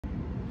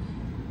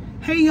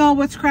Hey y'all,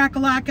 what's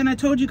crack-a-lack? And I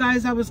told you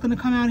guys I was gonna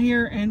come out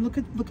here and look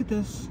at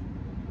this.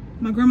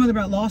 My grandmother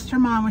about lost her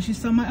mind when she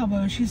saw my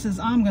elbow. She says,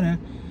 I'm gonna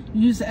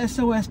use the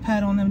SOS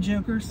pad on them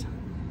jokers.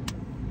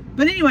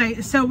 But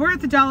anyway, so we're at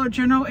the Dollar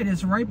General. It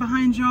is right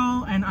behind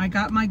y'all, and I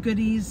got my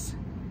goodies.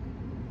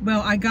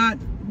 Well, I got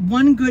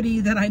one goodie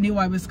that I knew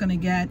I was gonna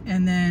get,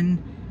 and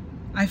then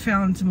I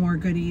found some more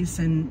goodies,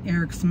 and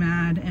Eric's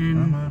mad,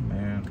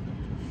 and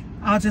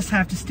I'll just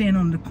have to stand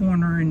on the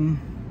corner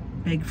and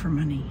beg for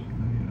money.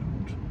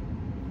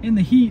 In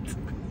the heat.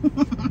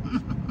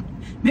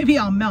 Maybe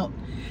I'll melt.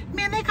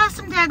 Man, they got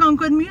some daggone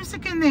good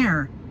music in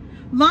there.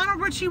 Lionel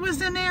Richie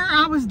was in there.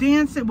 I was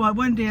dancing. Well, I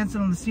wasn't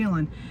dancing on the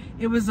ceiling.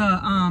 It was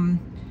a,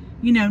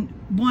 you know,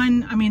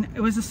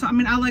 it was a,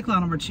 I like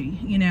Lionel Richie,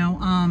 you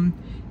know.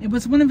 It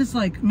was one of his,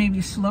 like,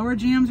 maybe slower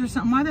jams or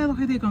something. Why they look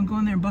like they're going to go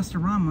in there and bust a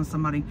rhyme on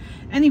somebody?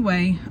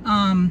 Anyway,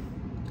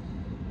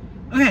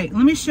 okay,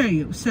 let me show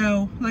you.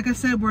 So, like I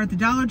said, we're at the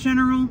Dollar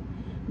General.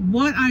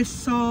 What I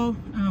saw,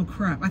 oh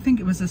crap, I think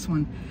it was this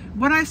one.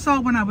 What I saw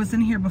when I was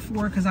in here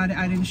before, because I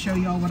didn't show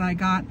y'all what I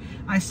got,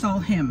 I saw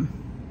him.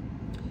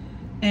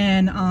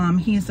 And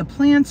he's a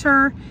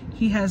planter.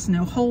 He has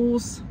no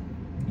holes.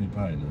 He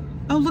probably does.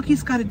 Oh, look,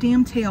 he's got a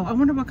damn tail. I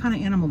wonder what kind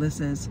of animal this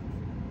is.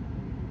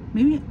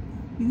 Maybe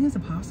it's a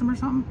possum or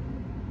something?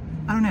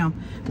 I don't know.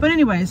 But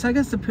anyway, so I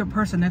guess the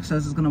person next to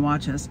us is going to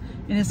watch us.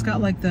 And it's got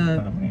like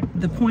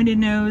the pointed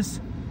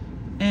nose.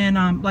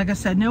 And like I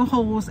said, no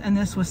holes, and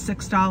this was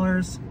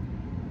 $6.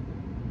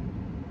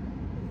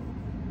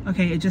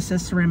 Okay, it just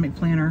says ceramic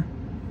planter,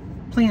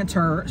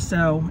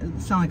 so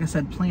it's not like I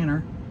said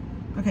planter.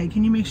 Okay,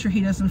 can you make sure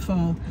he doesn't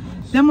fall?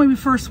 Then when we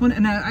first went,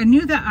 and I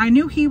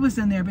knew he was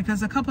in there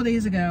because a couple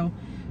days ago,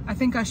 I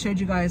think I showed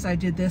you guys I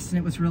did this and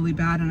it was really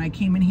bad, and I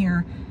came in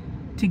here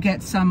to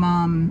get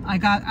some,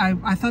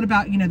 I thought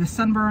about, you know, the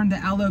sunburn, the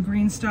aloe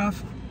green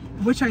stuff,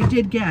 which I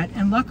did get,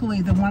 and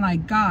luckily the one I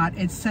got,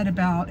 it said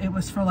about, it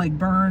was for like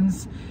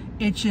burns,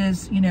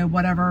 itches, you know,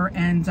 whatever,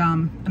 and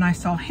I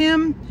saw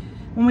him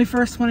when we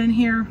first went in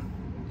here.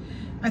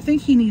 I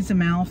think he needs a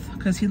mouth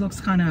because he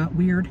looks kind of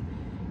weird,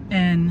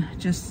 and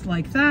just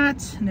like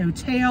that, no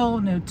tail,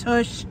 no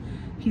tush.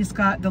 He's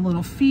got the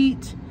little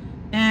feet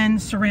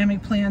and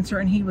ceramic planter,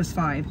 and he was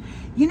 $5.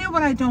 You know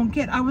what I don't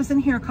get? I was in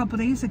here a couple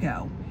days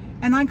ago,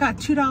 and I got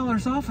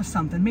 $2 off of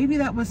something. Maybe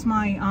that was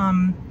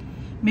my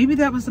maybe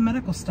that was the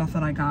medical stuff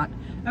that I got.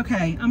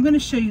 Okay, I'm gonna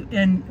show you,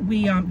 and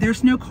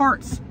there's no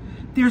carts.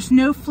 There's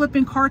no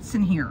flipping carts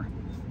in here.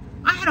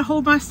 I had to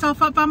hold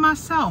myself up by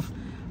myself.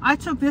 I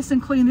took this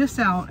and cleaned this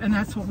out, and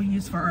that's what we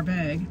use for our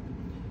bag.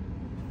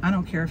 I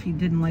don't care if he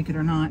didn't like it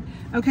or not.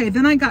 Okay,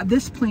 then I got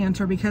this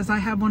planter because I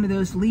have one of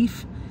those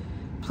leaf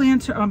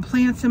plants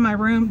in my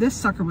room. This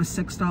sucker was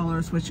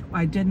 $6, which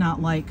I did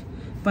not like,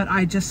 but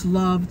I just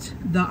loved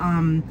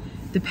the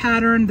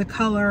pattern, the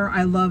color.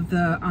 I love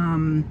the,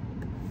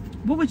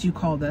 what would you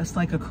call this?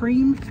 Like a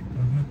cream?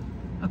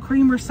 A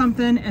cream or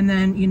something. And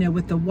then, you know,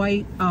 with the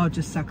white, oh,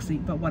 just sexy,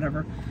 but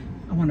whatever.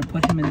 I want to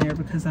put him in there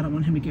because I don't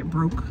want him to get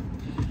broke.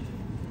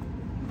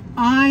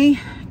 I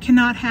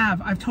cannot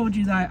have, I've told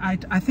you that,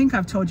 I think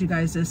I've told you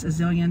guys this a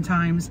zillion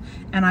times,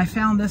 and I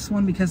found this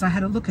one because I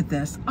had to look at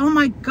this. Oh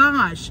my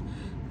gosh.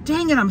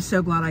 Dang it, I'm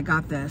so glad I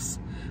got this.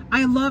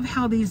 I love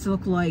how these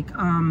look like,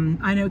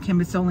 I know,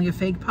 Kim, it's only a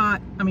fake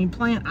pot. I mean,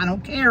 plant, I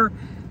don't care.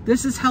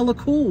 This is hella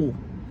cool.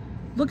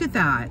 Look at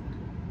that.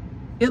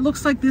 It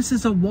looks like this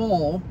is a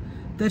wall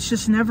that's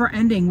just never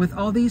ending with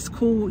all these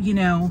cool, you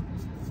know,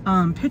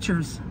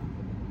 pictures.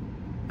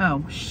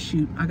 Oh,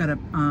 shoot. I gotta,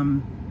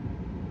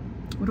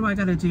 what do I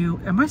gotta do?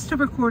 Am I still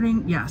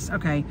recording? Yes,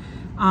 okay.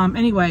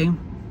 Anyway,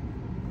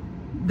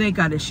 they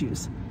got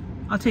issues.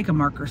 I'll take a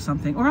mark or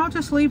something, or I'll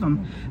just leave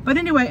them. But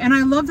anyway, and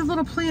I love the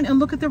little plant, and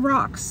look at the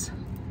rocks.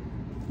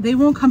 They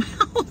won't come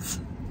out.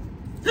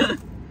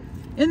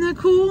 Isn't that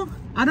cool?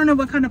 I don't know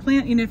what kind of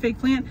plant, you know, fake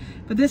plant,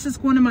 but this is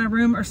going in my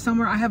room or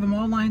somewhere. I have them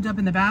all lined up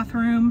in the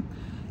bathroom.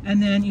 And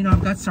then, you know,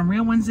 I've got some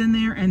real ones in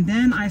there. And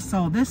then I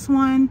saw this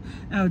one.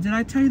 Oh, did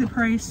I tell you the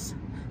price?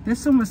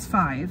 This one was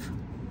 $5.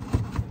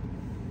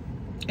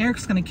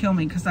 Eric's gonna kill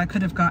me because I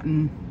could have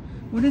gotten,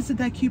 what is it,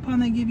 that coupon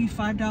they give you,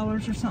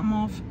 $5 or something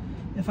off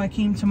if I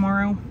came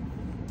tomorrow?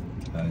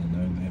 I didn't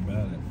know anything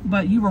about it.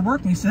 But you were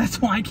working, so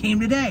that's why I came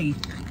today.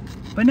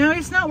 But now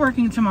he's not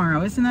working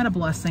tomorrow. Isn't that a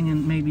blessing?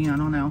 And maybe, I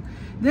don't know.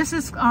 This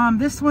is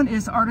this one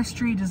is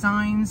Artistry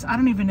Designs. I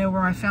don't even know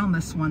where I found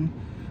this one,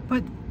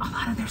 but a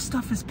lot of their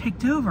stuff is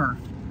picked over.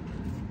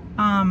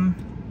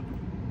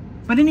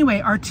 But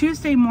anyway, our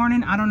Tuesday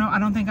morning, I don't know, I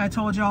don't think I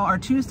told y'all, our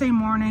Tuesday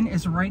morning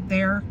is right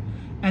there,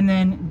 and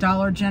then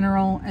Dollar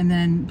General, and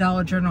then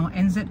Dollar General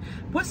ends it.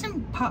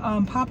 Wasn't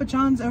Papa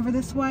John's over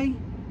this way?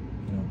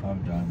 No, Papa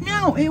John's.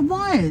 No, it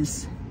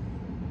was.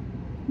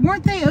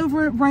 Weren't they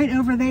right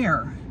over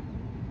there?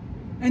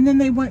 And then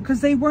they went,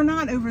 because they were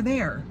not over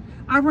there.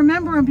 I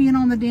remember them being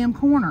on the damn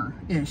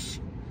corner-ish.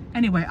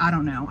 Anyway, I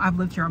don't know. I've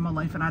lived here all my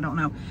life and I don't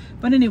know.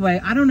 But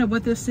anyway, I don't know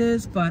what this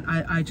is, but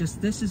I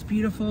just, this is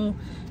beautiful.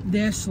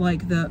 This,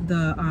 like oh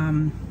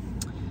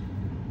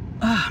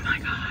my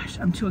gosh,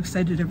 I'm too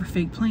excited over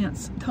fake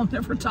plants. They'll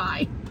never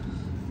die.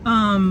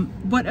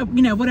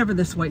 whatever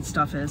this white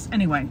stuff is.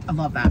 Anyway, I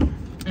love that.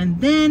 And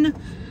then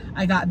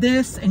I got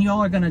this, and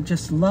y'all are gonna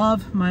just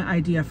love my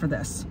idea for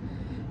this.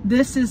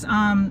 This is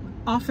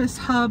Office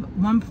Hub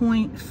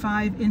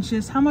 1.5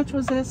 inches. How much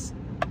was this?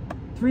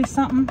 3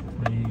 something,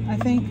 I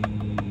think.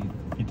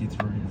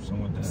 53 or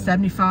something like that.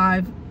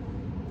 75.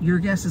 Your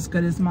guess is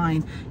good as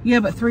mine. Yeah,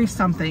 but 3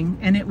 something,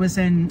 and it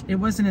wasn't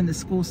in the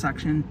school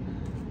section.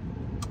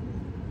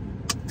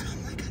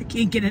 I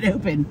can't get it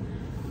open.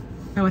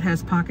 Oh, it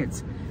has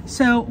pockets.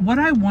 So what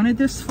I wanted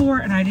this for,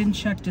 and I didn't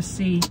check to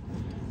see,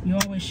 you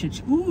always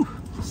should, ooh,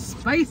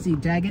 spicy,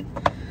 daggit.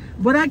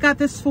 What I got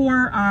this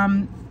for,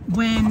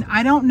 when,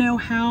 I don't know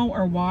how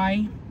or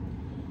why,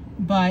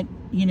 but,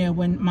 you know,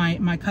 when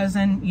my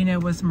cousin, you know,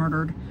 was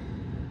murdered,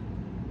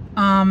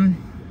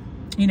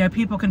 you know,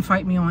 people can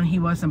fight me on he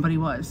wasn't, but he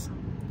was.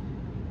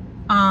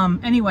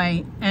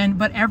 Anyway,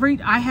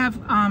 I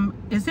have,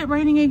 is it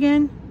raining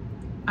again?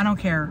 I don't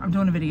care. I'm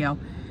doing a video.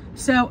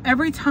 So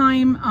every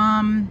time,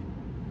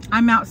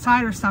 I'm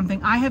outside or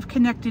something, I have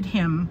connected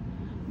him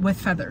with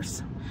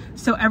feathers.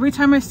 So every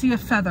time I see a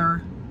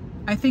feather,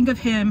 I think of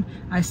him,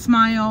 I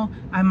smile,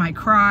 I might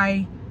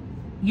cry,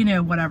 you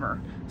know, whatever.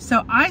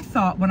 So I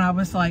thought when I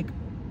was like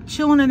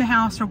chilling in the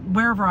house or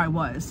wherever I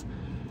was,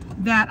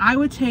 that I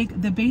would take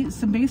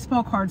some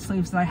baseball card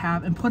sleeves that I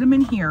have and put them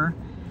in here,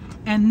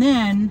 and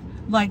then,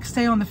 like,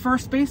 say on the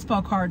first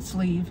baseball card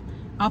sleeve,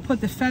 I'll put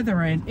the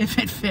feather in if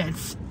it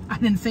fits. I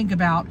didn't think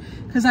about,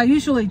 because I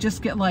usually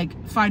just get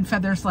like find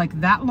feathers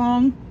like that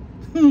long.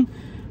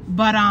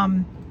 But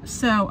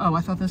so, oh,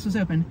 I thought this was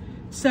open.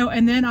 So,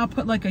 and then I'll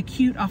put like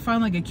I'll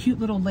find like a cute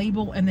little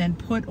label and then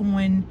put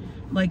on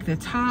like the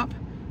top,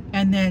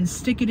 and then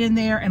stick it in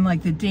there and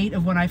like the date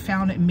of when I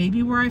found it,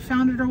 maybe where I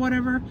found it or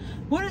whatever.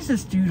 What does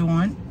this dude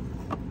want?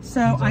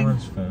 So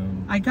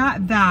I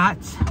got that,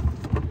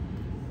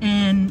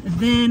 and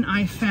then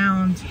I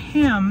found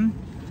him.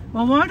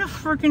 Well, why the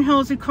freaking hell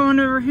is he calling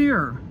over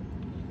here?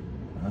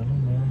 I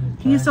don't know.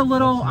 He's a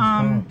little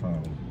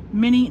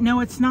mini. No,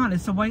 it's not.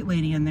 It's a white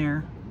lady in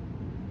there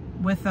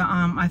with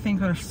I think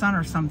her son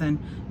or something.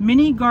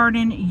 Mini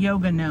garden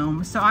yoga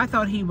gnome. So I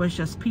thought he was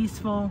just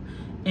peaceful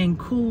and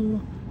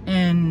cool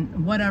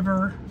and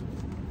whatever.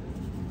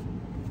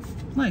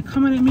 Like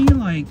coming at me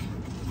like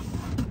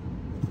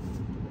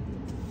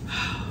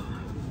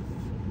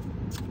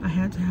I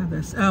had to have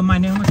this. Oh, my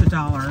gnome was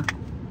 $1.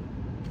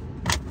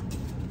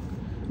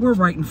 We're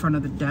right in front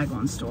of the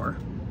daggone store.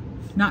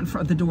 Not in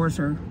front, the doors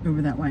are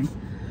over that way.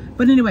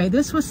 But anyway,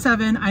 this was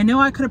 $7. I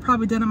know I could have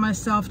probably done it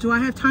myself. Do I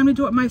have time to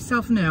do it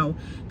myself? No,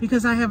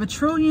 because I have a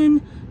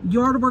trillion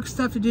yard work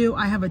stuff to do.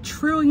 I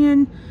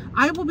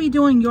will be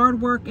doing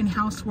yard work and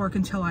housework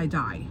until I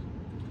die.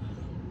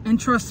 And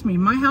trust me,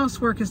 my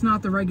housework is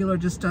not the regular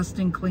just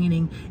dusting,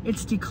 cleaning.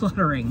 It's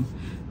decluttering.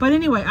 But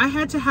anyway, I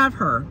had to have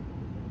her.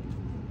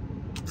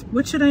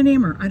 What should I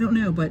name her? I don't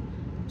know, but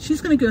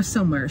she's gonna go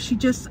somewhere.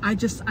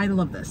 I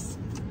love this.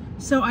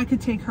 So I could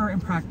take her and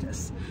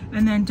practice.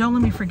 And then don't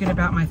let me forget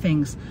about my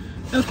things.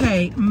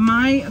 Okay,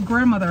 my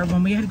grandmother,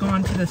 when we had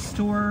gone to the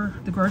store,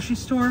 the grocery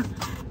store,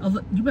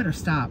 you better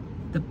stop.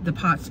 The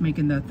pot's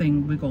making the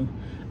thing wiggle.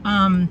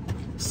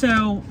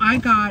 So I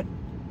got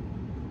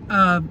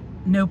a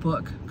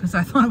notebook because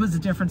I thought it was a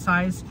different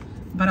size,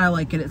 but I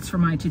like it. It's for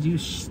my to-do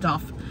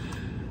stuff.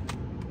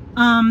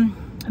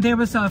 There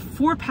was a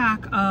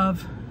 4-pack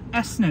of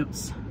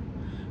S-Notes.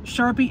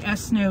 Sharpie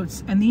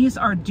S-Notes, and these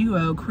are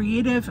Duo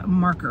Creative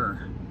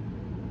Marker.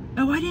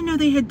 Oh, I didn't know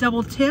they had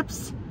double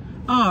tips.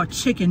 Oh,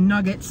 chicken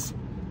nuggets.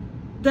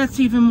 That's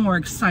even more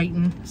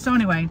exciting. So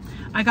anyway,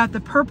 I got the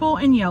purple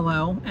and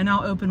yellow, and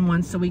I'll open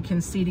one so we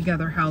can see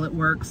together how it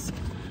works.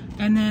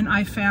 And then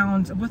I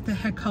found, what the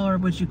heck color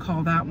would you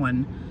call that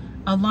one?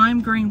 A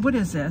lime green. What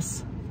is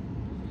this?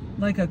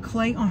 Like a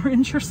clay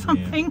orange or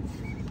something?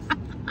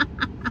 Yeah.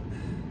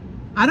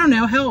 I don't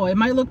know. Hell, it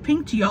might look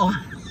pink to y'all.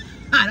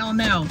 I don't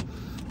know.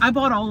 I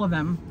bought all of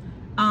them.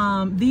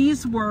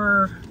 These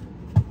were,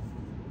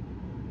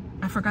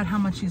 I forgot how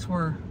much these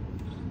were.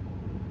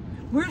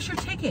 Where's your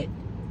ticket?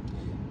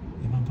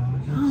 In my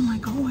pocket. Oh my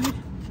God.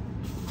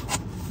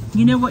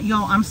 You know what,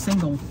 y'all? I'm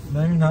single.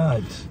 No, you're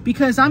not.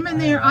 Because I'm in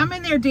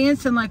there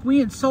dancing like we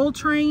had Soul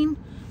Train,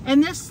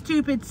 and this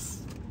stupid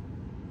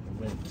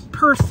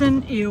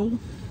person, ew,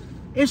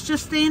 is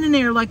just standing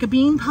there like a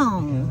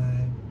beanpole.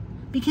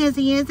 Because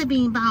he is a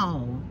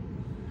beanpole.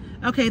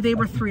 Okay, they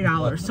were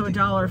 $3, so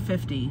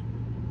 $1.50.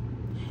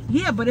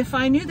 Yeah, but if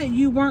I knew that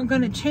you weren't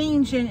going to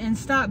change and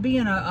stop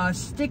being a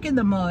stick in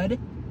the mud.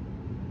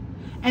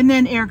 And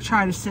then Eric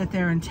tried to sit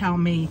there and tell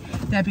me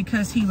that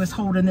because he was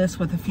holding this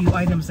with a few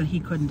items that he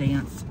couldn't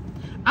dance.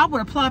 I would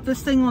have plopped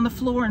this thing on the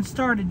floor and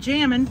started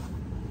jamming.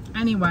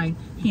 Anyway,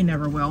 he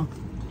never will.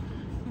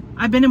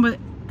 I've been in with,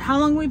 how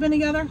long have we been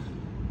together?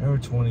 Over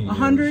 20 years.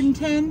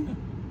 110?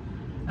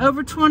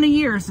 Over 20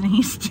 years, and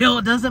he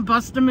still doesn't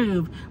bust a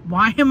move.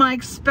 Why am I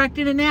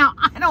expecting it now?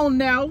 I don't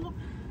know.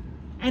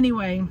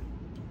 Anyway,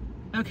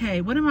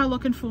 okay, what am I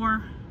looking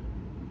for?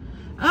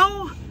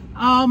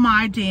 Oh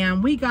my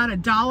damn, we got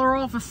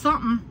 $1 off of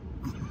something.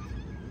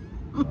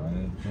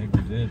 think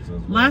we did.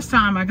 So Last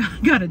time I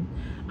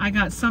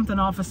got something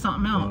off of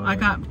something else. I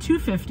got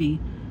 $2.50.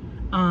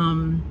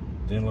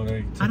 Didn't look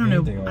like I don't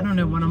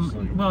know what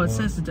I'm. Well, it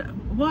says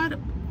what? It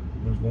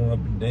was going up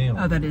and down.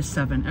 Oh, that is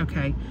 7.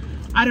 Okay,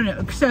 I don't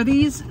know. So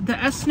the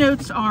S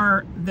notes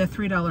are the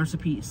 $3 a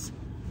piece.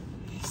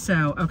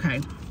 So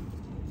okay.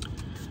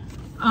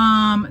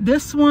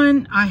 This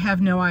one I have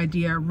no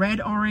idea.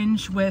 Red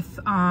orange with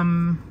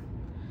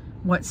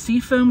what,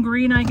 seafoam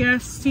green, I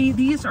guess. See,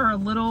 these are a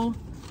little.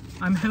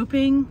 I'm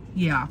hoping,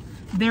 yeah,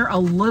 they're a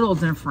little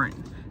different.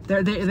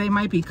 They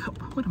might be.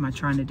 What am I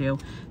trying to do?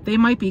 They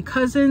might be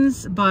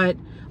cousins, but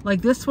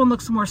like this one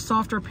looks more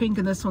softer pink,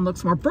 and this one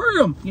looks more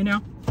boom. You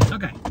know?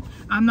 Okay,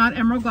 I'm not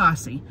emerald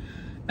glossy.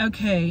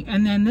 Okay,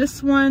 and then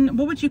this one,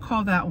 what would you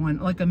call that one?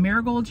 Like a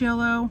marigold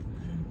yellow,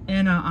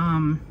 and a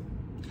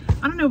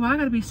I don't know why I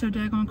gotta be so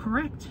daggone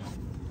correct.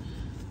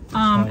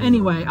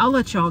 Anyway, I'll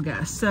let y'all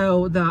guess.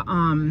 So the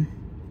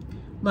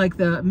like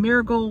the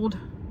marigold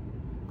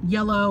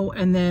yellow,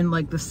 and then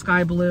like the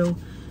sky blue.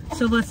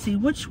 So let's see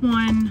which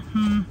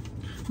one.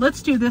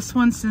 Let's do this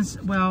one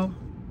since, well,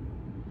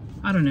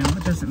 I don't know,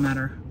 it doesn't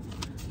matter.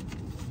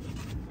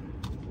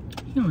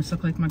 You almost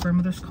look like my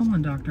grandmother's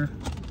colon doctor.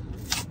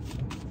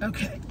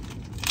 Okay,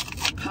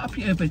 pop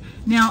you open.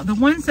 Now the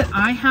ones that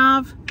I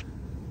have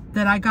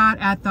that I got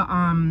at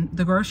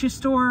the grocery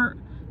store,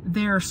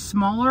 they're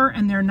smaller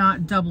and they're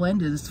not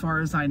double-ended as far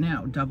as I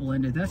know.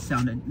 Double-ended, that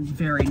sounded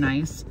very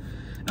nice.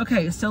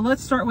 Okay, so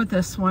let's start with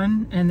this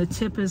one, and the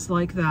tip is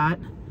like that.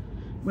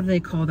 What do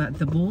they call that?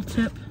 The bull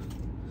tip?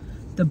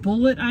 The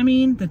bullet, I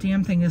mean. The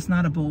damn thing is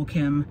not a bull,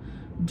 Kim.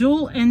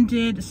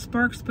 Dual-ended,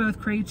 sparks both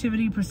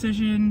creativity,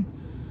 precision.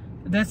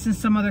 That's in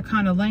some other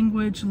kind of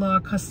language. La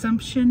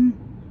consumption.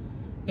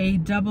 A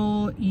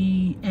double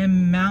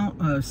EM mount.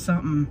 Oh,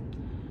 something.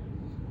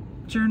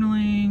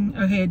 Journaling.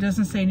 Okay, it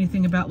doesn't say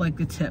anything about like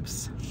the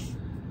tips.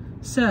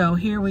 So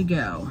here we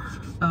go.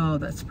 Oh,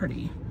 that's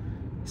pretty.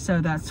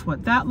 So that's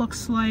what that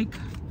looks like.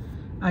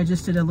 I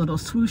just did a little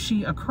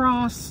swooshy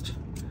across.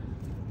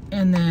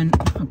 And then,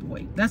 oh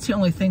boy, that's the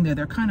only thing there.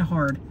 They're kind of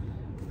hard.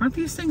 Aren't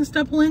these things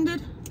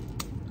double-ended?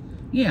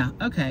 Yeah,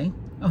 okay.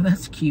 Oh,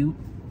 that's cute.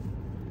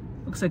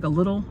 Looks like a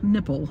little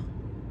nipple.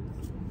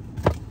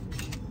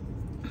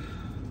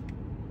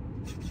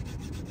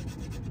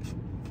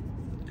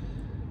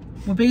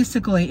 Well,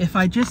 basically, if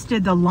I just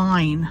did the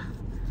line,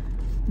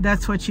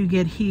 that's what you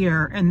get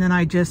here. And then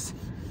I just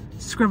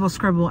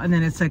scribble, and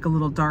then it's like a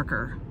little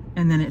darker.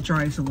 And then it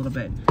dries a little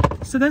bit.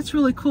 So that's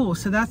really cool.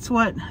 So that's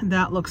what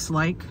that looks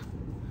like.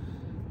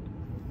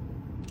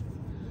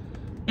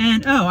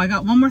 And, oh, I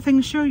got one more thing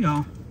to show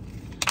y'all.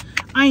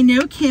 I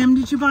know, Kim,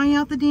 did you buy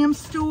out the damn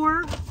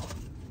store?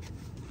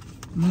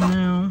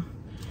 No.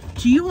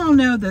 Do you all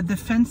know that the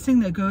fencing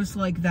that goes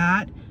like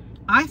that,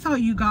 I thought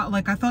you got,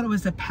 like, I thought it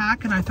was a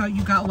pack, and I thought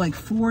you got, like,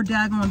 4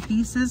 daggone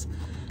pieces.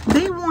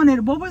 They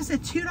wanted, what was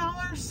it,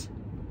 $2?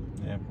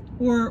 Yeah.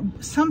 Or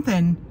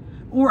something.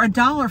 Or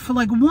 $1 for,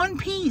 like, 1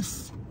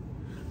 piece.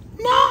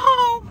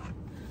 No!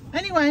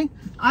 Anyway,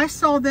 I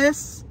saw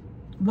this.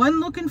 Wasn't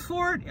looking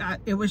for it.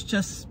 It was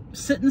just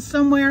sitting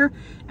somewhere,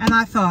 and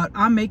I thought,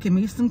 I'm making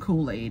me some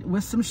Kool-Aid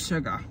with some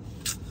sugar.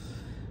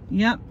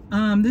 Yep.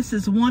 This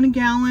is 1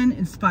 gallon.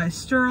 It's by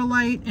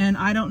Sterilite, and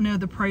I don't know,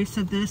 the price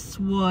of this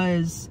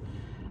was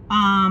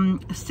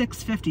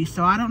 $6.50.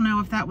 So I don't know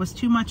if that was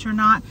too much or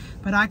not,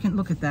 but I can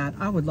look at that.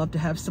 I would love to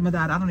have some of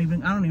that. I don't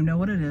even know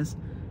what it is.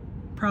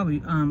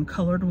 Probably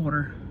colored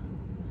water.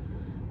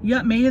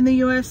 Yep, made in the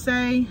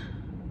USA.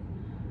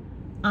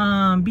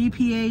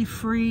 BPA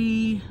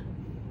free.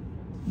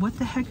 What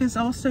the heck is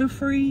also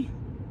free?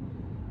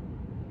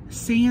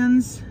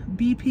 Sans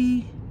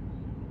BP?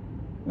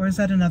 Or is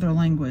that another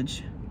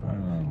language?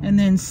 And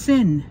then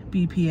SYN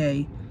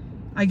BPA.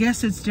 I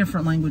guess it's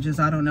different languages.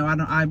 I don't know.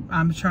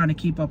 I'm trying to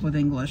keep up with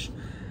English.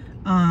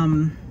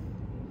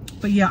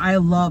 But yeah, I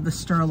love the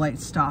Sterilite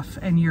stuff.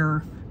 And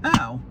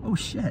oh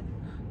shit.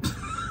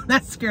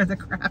 That scared the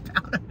crap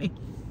out of me.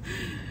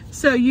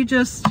 So you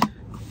just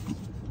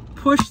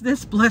push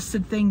this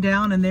blessed thing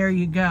down, and there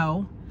you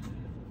go.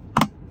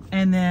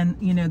 And then,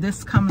 you know,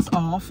 this comes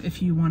off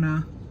if you want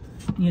to,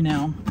 you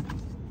know.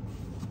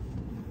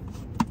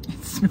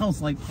 It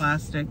smells like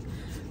plastic.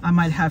 I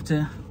might have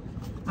to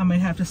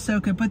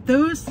soak it. But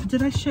those,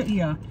 did I show you?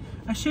 Yeah,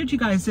 I showed you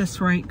guys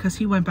this, right? Because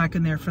he went back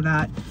in there for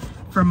that,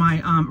 for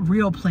my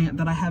real plant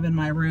that I have in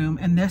my room.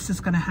 And this is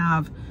going to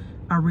have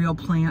a real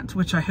plant,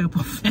 which I hope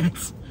will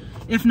fit.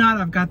 If not,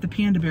 I've got the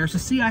panda bears. So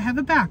see, I have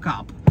a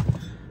backup.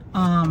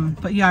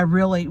 But yeah, I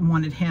really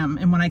wanted him.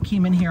 And when I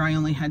came in here, I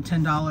only had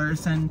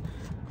 $10, and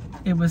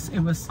it was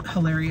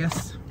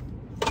hilarious.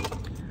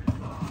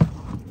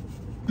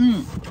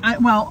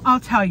 Well, I'll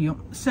tell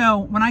you. So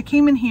when I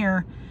came in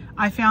here,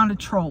 I found a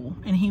troll,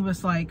 and he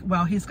was like,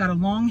 well, he's got a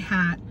long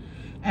hat,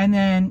 and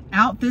then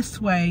out this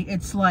way,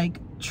 it's like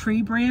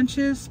tree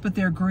branches, but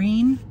they're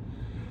green.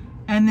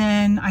 And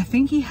then I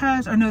think he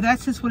has, or no,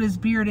 that's just what his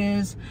beard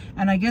is.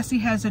 And I guess he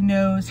has a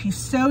nose. He's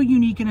so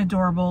unique and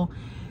adorable.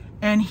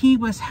 And he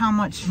was how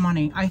much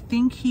money? I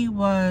think he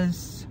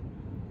was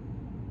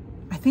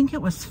think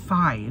it was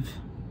 $5.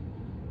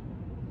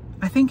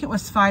 I think it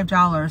was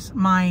 $5.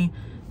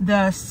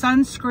 The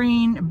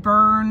sunscreen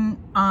burn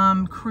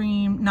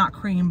cream, not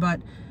cream, but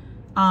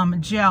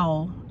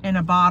gel in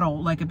a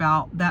bottle like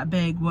about that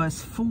big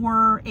was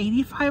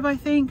 $4.85, I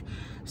think.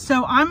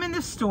 So I'm in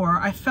the store.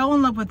 I fell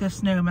in love with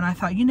this gnome, and I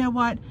thought, you know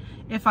what?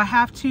 If I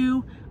have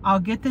to, I'll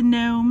get the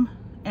gnome.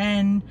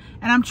 And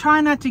I'm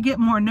trying not to get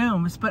more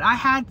gnomes, but I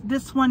had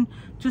this one.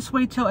 Just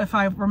wait till, if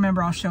I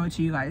remember, I'll show it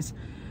to you guys.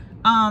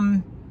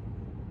 And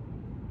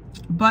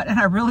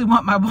I really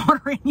want my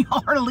water, and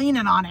y'all are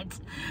leaning on it.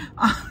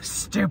 Oh,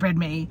 stupid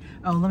me.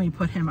 Oh, let me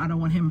put him. I don't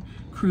want him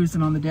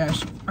cruising on the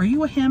dash. Are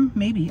you a him?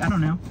 Maybe. I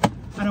don't know.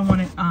 I don't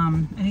want it.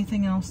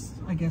 Anything else?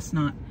 I guess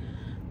not.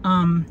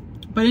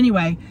 But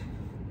anyway,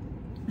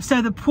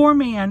 so the poor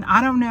man,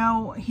 I don't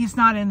know. He's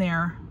not in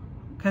there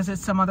because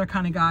it's some other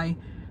kind of guy.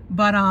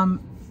 But,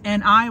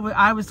 and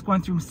I was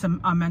going through some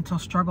mental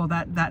struggle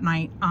that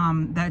night,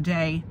 that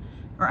day,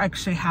 or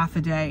actually half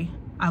a day.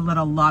 I let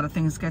a lot of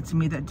things get to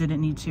me that didn't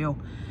need to.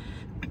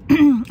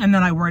 And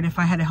then I worried if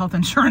I had a health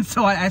insurance.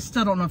 So I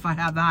still don't know if I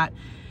have that,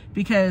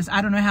 because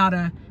I don't know how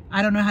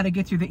to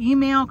get through the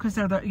email, because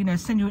they're, you know,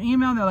 send you an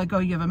email. They're like, oh,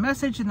 you have a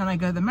message. And then I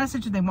go to the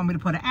message, and they want me to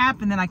put an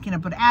app, and then I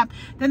can't put an app.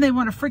 Then they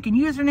want a freaking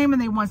username,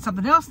 and they want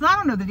something else. And I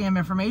don't know the damn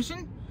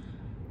information.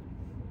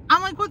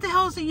 I'm like, what the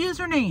hell is a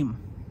username?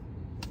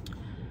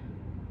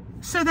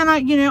 So then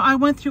I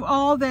went through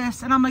all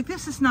this, and I'm like,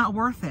 this is not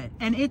worth it.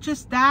 And it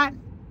just,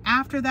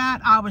 after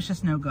that, I was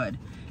just no good.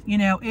 You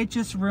know, it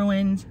just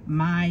ruined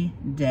my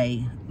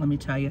day, let me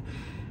tell you.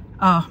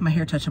 Oh, my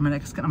hair touching my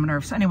neck is getting on my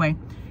nerves. Anyway,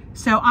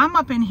 so I'm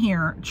up in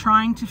here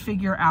trying to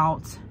figure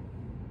out,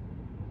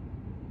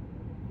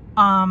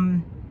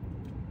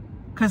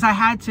 because I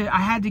had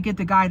to get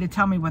the guy to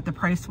tell me what the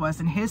price was,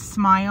 and his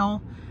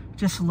smile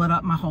just lit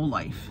up my whole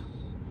life.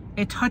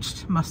 It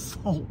touched my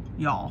soul,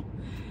 y'all.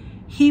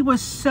 He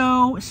was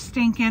so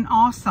stinking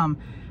awesome.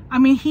 I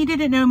mean, he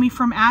didn't know me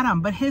from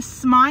Adam, but his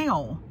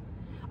smile.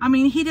 I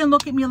mean, he didn't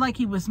look at me like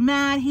he was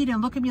mad. He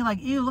didn't look at me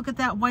like, ew, look at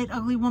that white,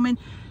 ugly woman.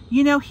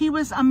 You know, he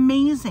was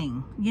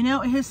amazing. You know,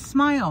 his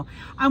smile.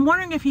 I'm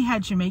wondering if he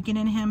had Jamaican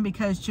in him,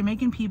 because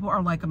Jamaican people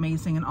are like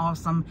amazing and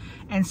awesome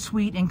and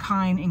sweet and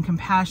kind and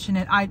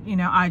compassionate. I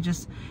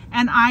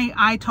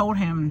told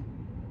him,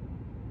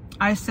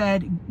 I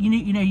said,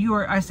 you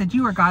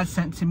were God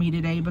sent to me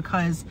today,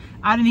 because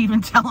I didn't even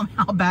tell him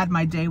how bad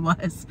my day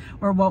was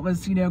or what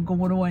was,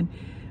 going on.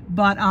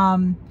 But,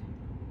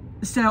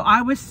 so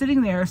I was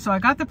sitting there. So I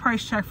got the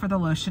price check for the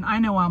lotion. I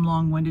know I'm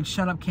long-winded.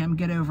 Shut up, Kim.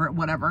 Get over it.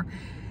 Whatever.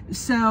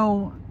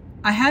 So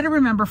I had to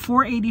remember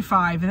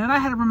 $4.85, and then I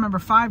had to remember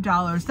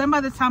 $5. Then by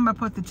the time I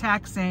put the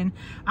tax in,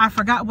 I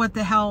forgot what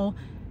the hell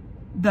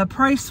the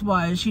price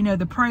was.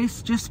 The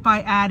price just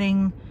by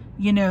adding,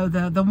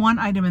 the one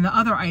item and the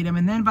other item.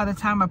 And then by the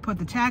time I put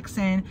the tax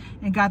in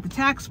and got the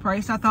tax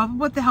price, I thought,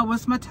 what the hell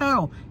was my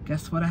total?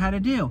 Guess what I had to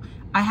do?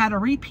 I had to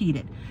repeat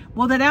it.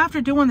 Well, then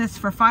after doing this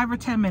for 5 or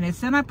 10 minutes,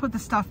 then I put the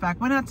stuff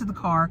back, went out to the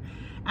car,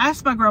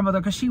 asked my grandmother,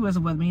 because she was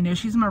with me,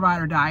 she's my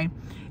ride or die.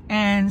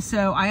 And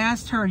so I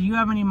asked her, do you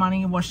have any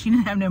money? Well, she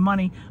didn't have no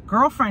money.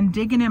 Girlfriend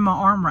digging in my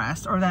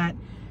armrest, or that,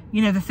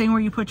 the thing where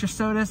you put your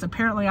sodas.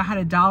 Apparently I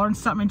had $1 and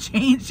something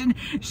changed, and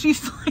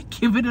she's like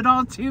giving it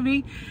all to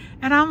me.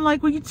 And I'm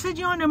like, well, you said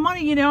you had no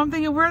money, I'm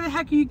thinking, where the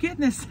heck are you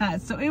getting this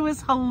at? So it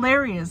was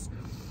hilarious.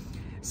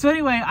 So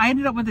anyway, I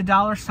ended up with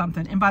 $1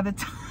 something. And by the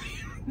time,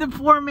 the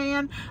poor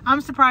man, I'm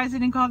surprised he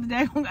didn't call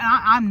today.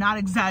 I'm not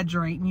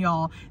exaggerating,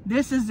 y'all.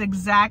 This is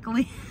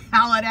exactly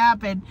how it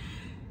happened.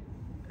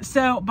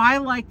 So by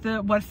like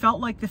what felt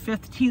like the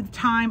 15th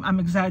time, I'm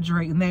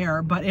exaggerating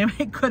there, but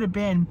it could have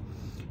been.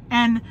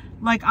 And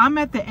like, I'm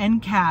at the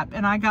end cap,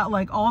 and I got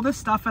like all this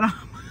stuff, and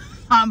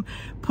I'm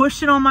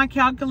pushing on my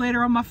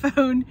calculator on my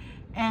phone,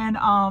 and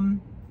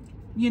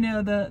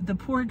the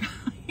poor guy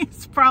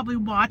is probably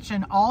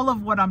watching all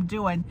of what I'm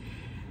doing.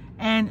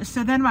 And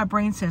so then my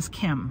brain says,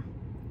 Kim,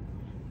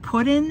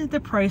 put in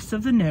the price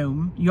of the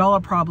gnome. Y'all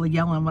are probably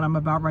yelling what I'm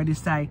about ready to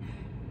say.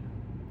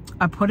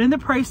 I put in the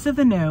price of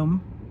the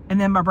gnome,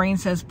 and then my brain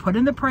says, put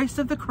in the price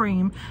of the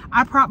cream.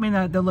 I probably,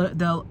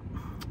 the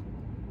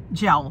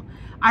gel.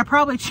 I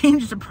probably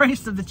changed the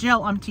price of the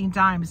gel umpteen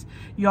times.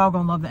 Y'all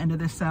gonna love the end of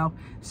this. So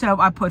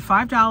I put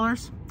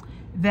 $5.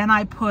 Then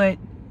I put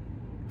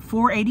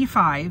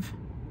 $4.85.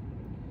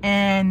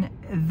 And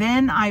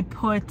then I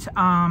put,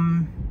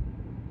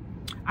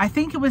 I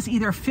think it was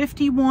either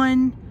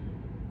 51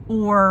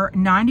 or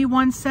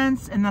 91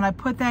 cents. And then I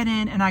put that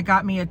in, and I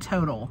got me a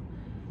total.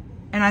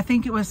 And I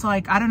think it was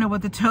like, I don't know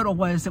what the total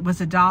was. It was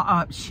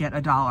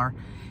 $1.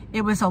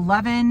 It was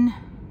 11,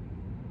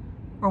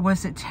 or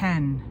was it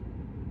 10?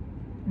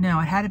 No,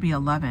 it had to be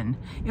 11.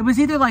 It was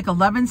either like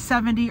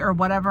 11.70 or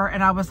whatever.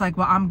 And I was like,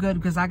 well, I'm good,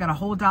 because I got a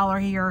whole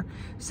 $1 here.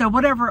 So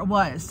whatever it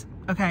was.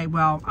 Okay,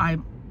 well, I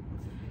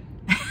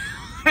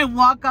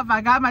walk up,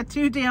 I got my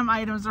 2 damn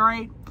items,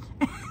 right?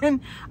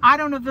 And I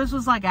don't know if this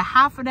was like a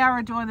half an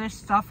hour doing this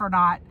stuff or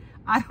not.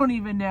 I don't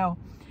even know.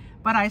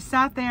 But I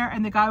sat there,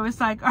 and the guy was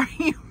like, are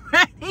you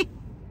ready?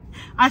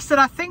 I said,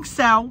 I think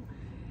so.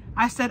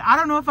 I said, I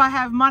don't know if I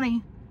have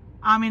money.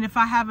 I mean, if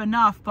I have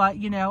enough, but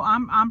you know,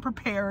 I'm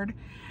prepared.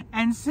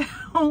 And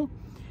so,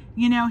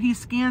 you know, he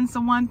scans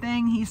the one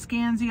thing, he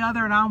scans the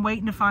other, and I'm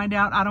waiting to find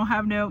out I don't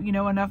have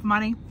enough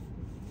money.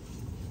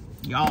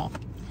 Y'all,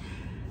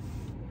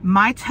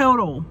 my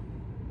total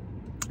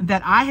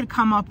that I had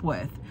come up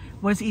with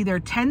was either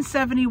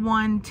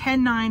 1071,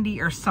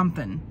 1090 or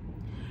something.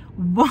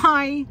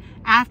 Why,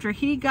 after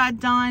he got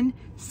done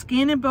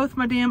scanning both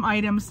my damn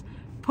items,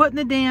 putting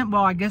the damn,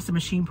 well, I guess the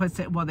machine puts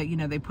it, well,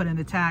 they put in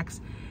the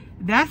tax,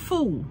 that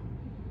fool.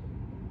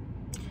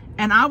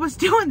 And I was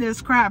doing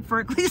this crap for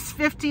at least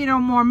 15 or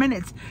more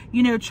minutes,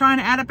 you know, trying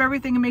to add up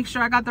everything and make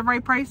sure I got the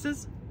right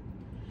prices.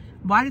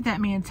 Why did that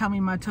man tell me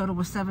my total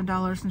was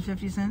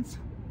 $7.50?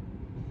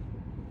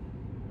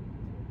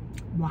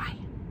 Why?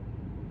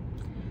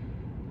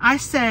 I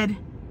said,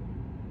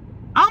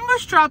 I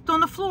almost dropped on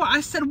the floor.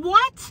 I said,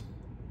 what?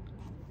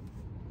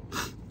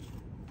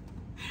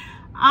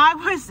 I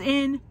was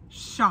in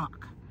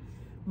shock.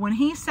 When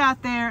he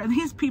sat there, and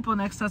these people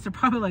next to us are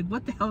probably like,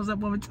 what the hell is that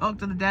woman talking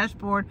to the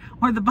dashboard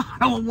or the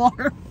bottle of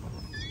water?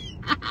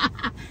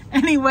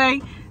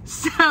 Anyway,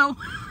 so,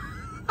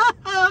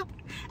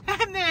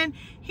 and then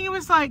he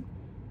was like,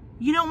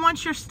 you don't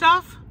want your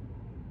stuff?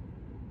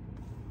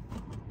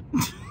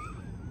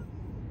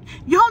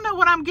 Y'all know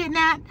what I'm getting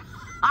at?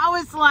 I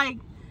was like,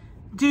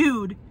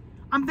 dude,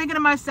 I'm thinking to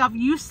myself,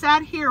 you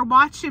sat here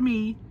watching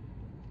me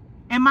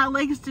and my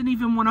legs didn't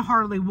even want to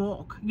hardly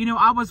walk. You know,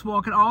 I was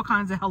walking all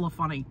kinds of hella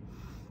funny.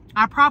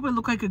 I probably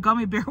look like a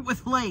gummy bear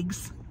with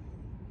legs.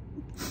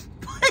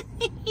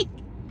 And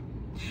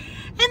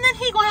then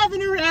he gonna have the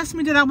nerve to ask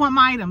me, did I want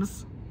my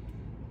items?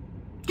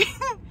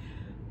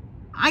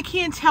 I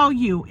can't tell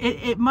you.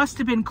 It must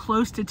have been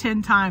close to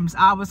 10 times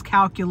I was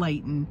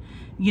calculating.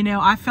 You know,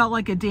 I felt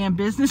like a damn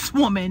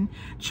businesswoman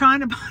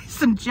trying to buy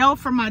some gel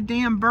for my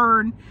damn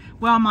burn.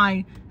 Well,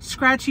 my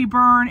scratchy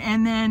burn,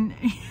 and then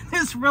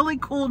this really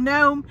cool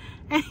gnome.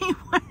 And he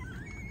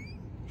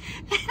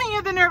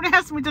had the nerve to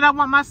ask me, did I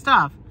want my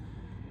stuff?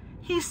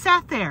 He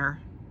sat there.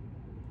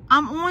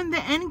 I'm on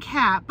the end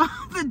cap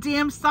of the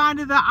damn side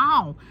of the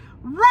aisle,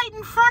 right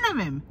in front of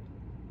him.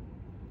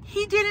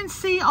 He didn't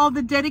see all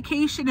the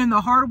dedication and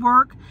the hard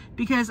work,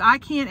 because I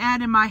can't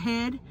add in my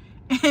head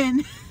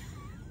and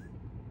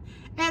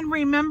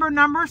remember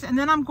numbers, and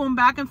then I'm going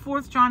back and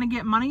forth trying to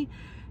get money.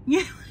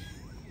 Yeah.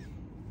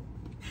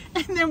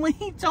 And then when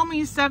he told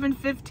me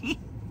 $7.50,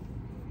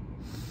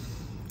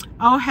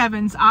 oh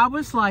heavens, I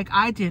was like,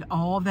 I did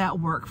all that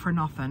work for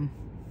nothing.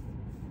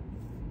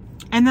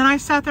 And then I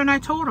sat there and I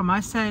told him, I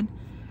said,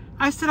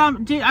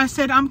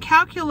 I'm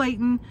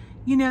calculating,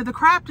 you know, the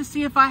crap to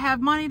see if I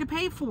have money to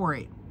pay for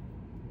it.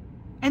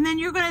 And then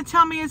you're going to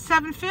tell me it's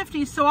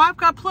 $7.50, so I've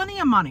got plenty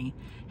of money.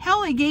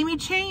 Hell, he gave me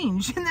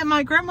change. And then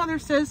my grandmother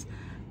says,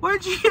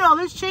 where'd you get all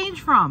this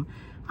change from?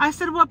 I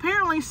said, well,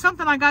 apparently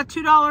something, I got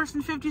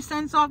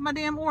 $2.50 off my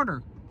damn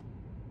order.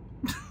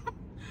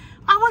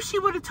 I wish he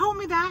would have told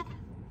me that.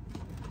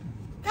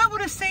 That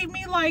would have saved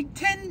me like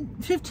 10,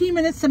 15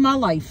 minutes of my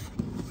life.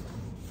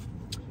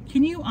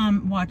 Can you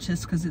watch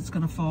this, because it's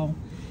going to fall.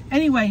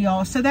 Anyway,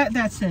 y'all, so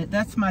that's it.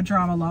 That's my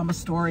drama llama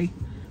story.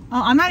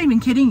 I'm not even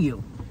kidding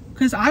you,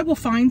 because I will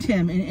find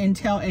him and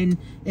tell, and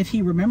if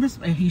he remembers,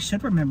 he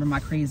should remember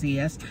my crazy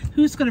ass.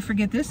 Who's going to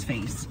forget this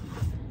face?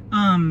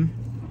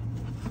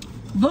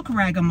 Look,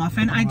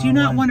 Ragamuffin, I do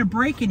not want to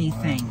break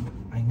anything.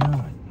 I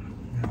know it.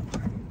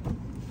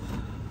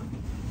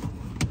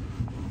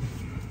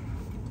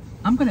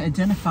 I'm going to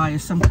identify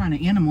as some kind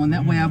of animal, and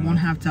that way I won't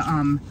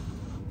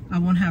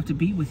have to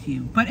be with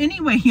you. But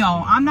anyway,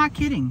 y'all, I'm not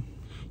kidding.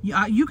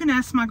 You can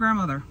ask my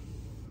grandmother.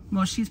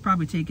 Well, she's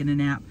probably taking a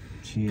nap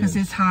because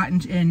it's hot,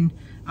 and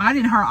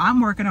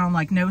I'm working on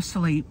like no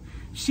sleep.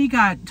 She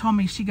told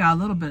me she got a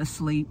little bit of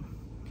sleep.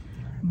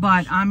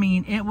 But I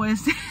mean, it was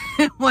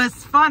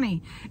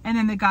funny. And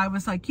then the guy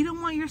was like, you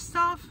don't want your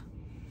stuff?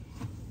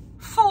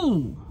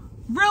 Fool.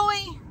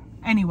 Really?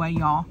 Anyway,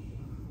 y'all.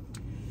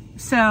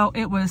 So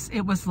it was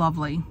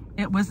lovely.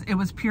 It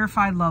was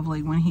purified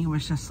lovely when he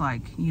was just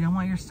like, you don't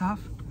want your stuff?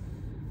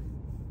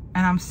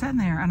 And I'm sitting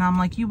there and I'm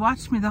like, you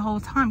watched me the whole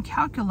time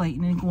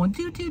calculating and going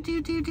do.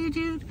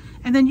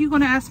 And then you're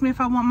going to ask me if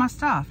I want my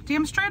stuff.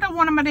 Damn straight I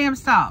wanted my damn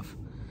stuff.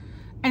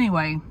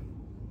 Anyway,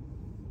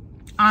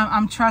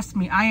 trust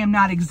me, I am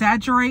not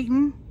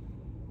exaggerating.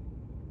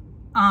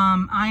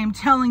 I am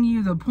telling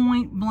you the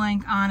point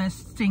blank,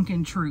 honest,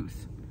 stinking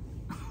truth.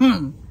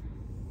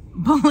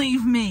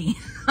 Believe me.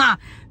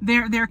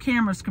 Their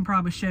cameras can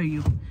probably show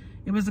you.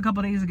 It was a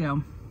couple days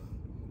ago.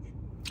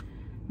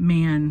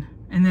 Man.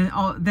 And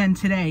then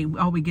today,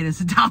 all we get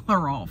is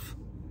 $1 off.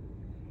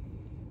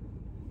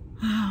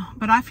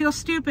 But I feel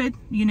stupid,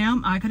 you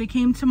know. I could have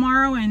came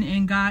tomorrow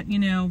and got, you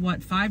know,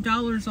 what,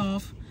 $5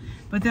 off.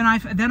 But then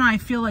I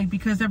feel like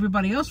because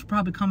everybody else would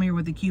probably come here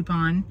with a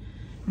coupon,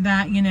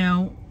 that, you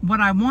know, what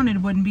I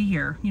wanted wouldn't be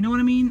here. You know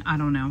what I mean? I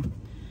don't know.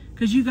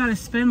 Because you got to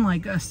spend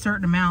like a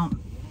certain amount.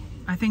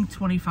 I think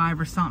 25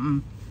 or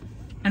something.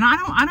 And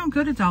I don't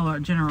go to Dollar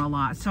General a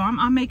lot. So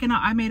I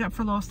made up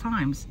for lost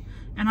times.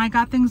 And I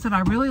got things that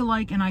I really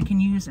like and I can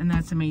use, and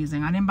that's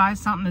amazing. I didn't buy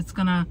something that's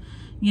gonna,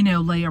 you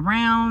know, lay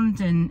around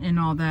and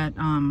all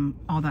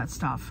that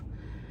stuff.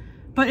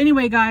 But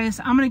anyway, guys,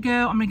 I'm gonna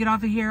go. I'm gonna get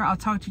off of here. I'll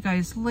talk to you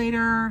guys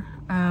later.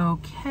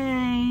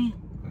 Okay.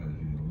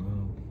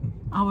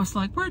 I was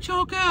like, where'd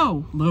y'all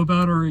go? Low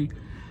battery.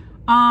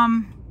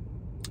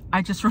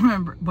 I just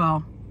remember,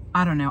 well,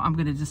 I don't know. I'm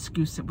going to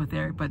discuss it with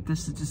Eric, but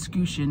this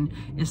discussion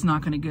is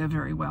not going to go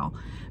very well.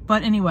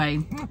 But anyway,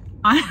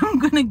 I'm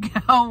going to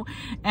go,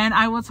 and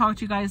I will talk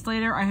to you guys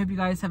later. I hope you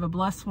guys have a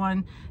blessed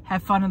one.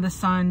 Have fun in the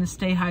sun.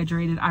 Stay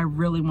hydrated. I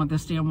really want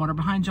this damn water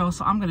behind y'all,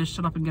 so I'm going to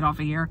shut up and get off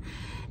of here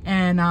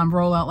and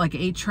roll out like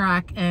an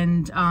 8-track.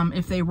 And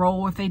if they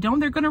roll, if they don't,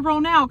 they're going to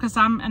roll now because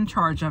I'm in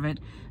charge of it.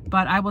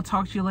 But I will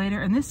talk to you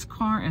later. And this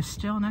car is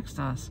still next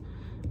to us.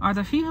 Are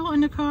the people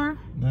in the car?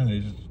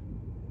 No,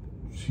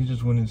 she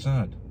just went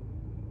inside.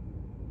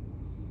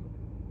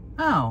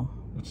 Oh.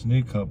 It's a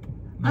new couple.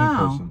 New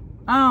person.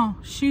 Oh,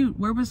 shoot.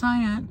 Where was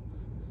I at?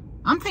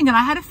 I'm thinking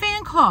I had a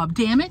fan club.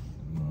 Damn it.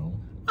 No.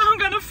 I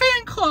got a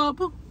fan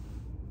club.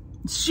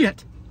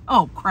 Shit.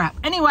 Oh, crap.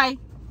 Anyway.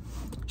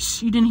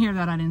 Shh, you didn't hear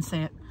that. I didn't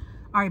say it.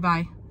 All right,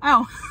 bye.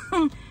 Oh.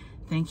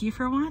 Thank you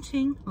for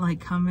watching. Like,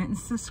 comment, and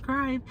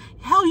subscribe.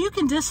 Hell, you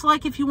can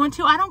dislike if you want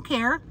to. I don't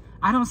care.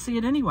 I don't see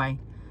it anyway.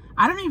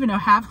 I don't even know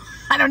how.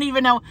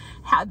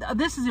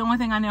 This is the only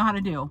thing I know how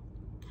to do.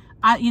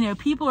 You know,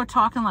 people are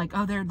talking like,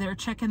 oh, they're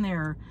checking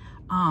their,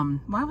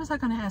 why was I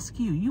going to ask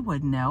you? You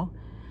wouldn't know.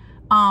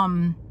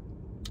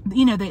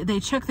 You know, they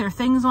check their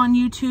things on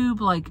YouTube.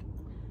 Like,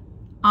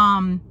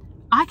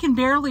 I can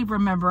barely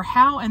remember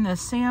how in the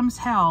Sam's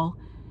hell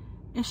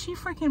is she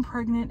freaking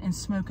pregnant and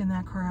smoking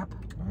that crap?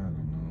 I don't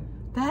know.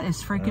 That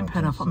is freaking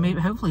pitiful. So. Maybe,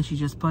 hopefully she's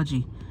just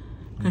budgy.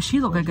 Because she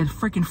looked like a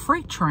freaking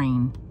freight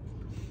train.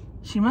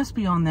 She must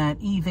be on that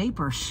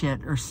e-vapor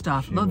shit or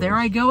stuff. Oh, there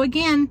I go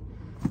again.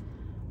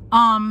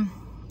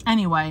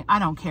 Anyway, I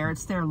don't care.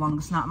 It's their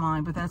lungs, not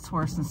mine, but that's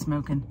worse than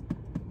smoking.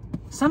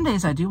 Some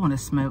days I do want to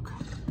smoke.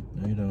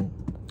 No, you don't.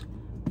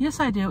 Yes,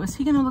 I do. Is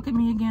he going to look at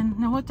me again?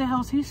 No, what the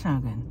hell's he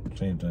smoking?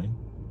 Same thing.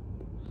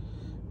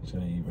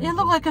 It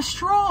looked like a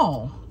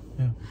straw.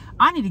 Yeah.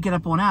 I need to get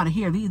up on out of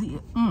here.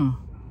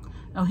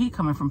 Oh, he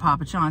coming from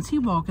Papa John's. He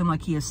walking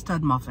like he is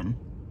stud muffin.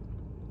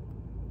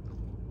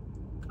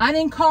 I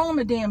didn't call him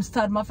a damn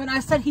stud muffin. I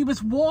said he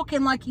was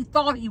walking like he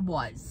thought he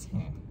was.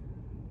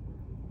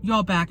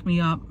 Y'all back me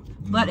up.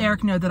 Let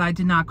Eric know that I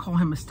did not call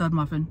him a stud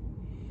muffin.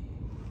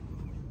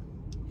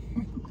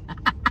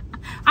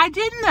 I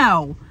didn't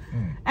know.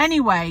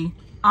 Anyway,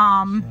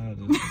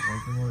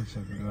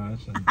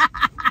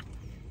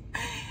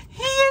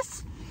 he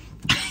is,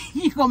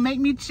 you gonna make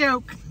me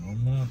choke.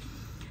 I'm not.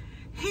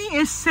 He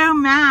is so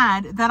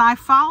mad that I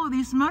follow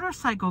these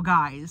motorcycle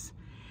guys.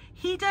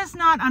 He does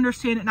not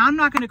understand it. And I'm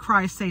not going to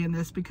cry saying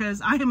this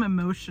because I am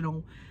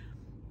emotional.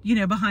 You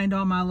know, behind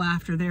all my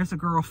laughter, there's a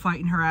girl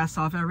fighting her ass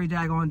off every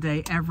daggone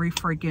day, every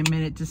freaking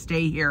minute to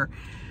stay here.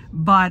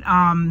 But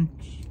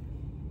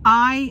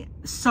I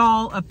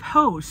saw a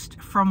post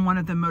from one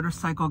of the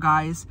motorcycle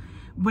guys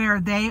where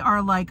they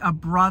are like a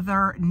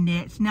brother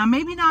knit. Now,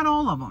 maybe not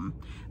all of them,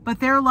 but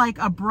they're like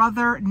a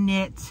brother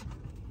knit,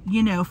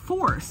 you know,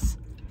 force.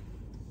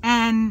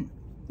 And,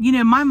 you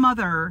know, my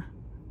mother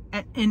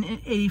in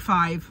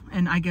 85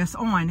 and I guess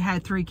on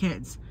had 3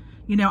 kids.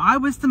 You know, I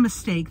was the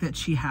mistake that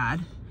she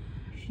had,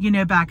 you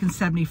know, back in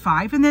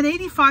 75, and then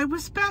 85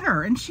 was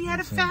better. And she had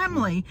a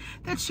family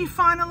that she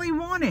finally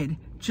wanted,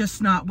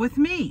 just not with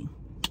me.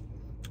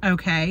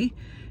 Okay.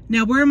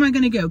 Now, where am I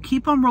going to go?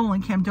 Keep on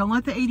rolling, Kim. Don't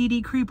let the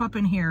ADD creep up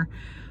in here.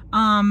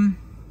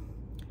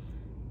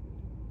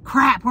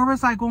 Crap. Where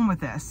was I going with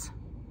this?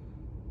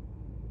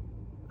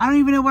 I don't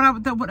even know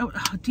oh,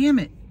 damn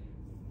it.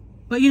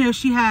 But, you know,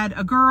 she had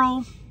a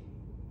girl,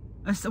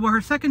 well, her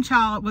second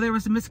child, well, there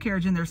was a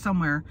miscarriage in there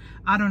somewhere.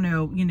 I don't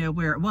know, you know,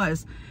 where it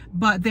was.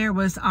 But there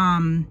was,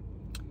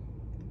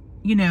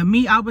 you know,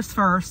 me, I was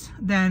first.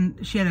 Then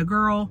she had a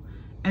girl,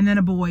 and then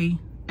a boy,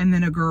 and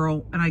then a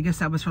girl. And I guess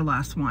that was her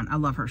last one. I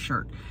love her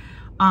shirt.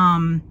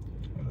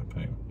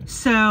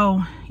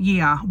 So,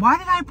 yeah. Why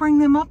did I bring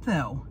them up,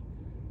 though?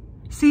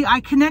 See, I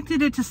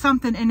connected it to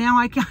something, and now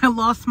I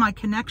lost my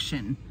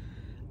connection.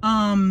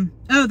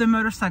 Oh, the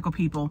motorcycle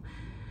people.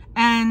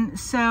 And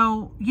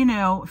so, you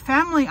know,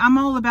 family, I'm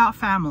all about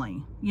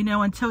family, you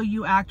know, until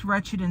you act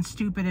wretched and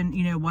stupid and,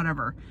 you know,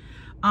 whatever.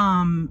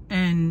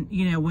 And,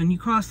 you know, when you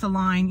cross the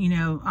line, you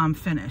know, I'm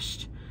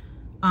finished.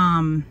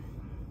 Now,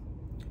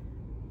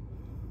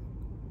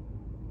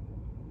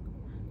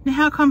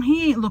 how come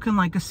he ain't looking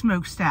like a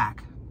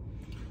smokestack?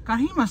 God,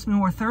 he must be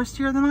more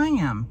thirstier than I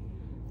am.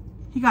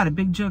 He got a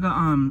big jug of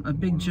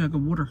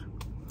water.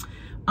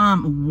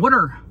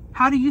 Water.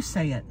 How do you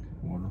say it?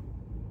 Water.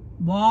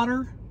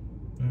 Water?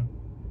 Yeah.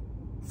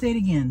 Say it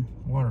again.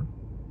 Water.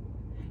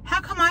 How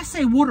come I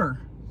say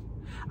water?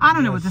 I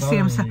don't know what the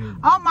Sam said.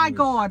 Oh my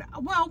God.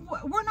 Well,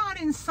 we're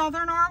not in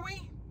Southern, are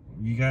we?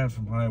 You got it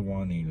from high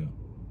Juanita. You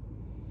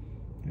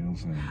know what I'm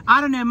saying? I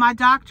don't know. My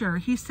doctor,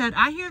 he said,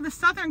 I hear the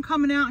Southern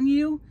coming out in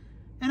you.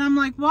 And I'm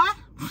like, what?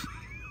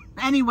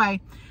 Anyway.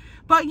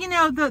 But, you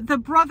know, the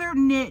brother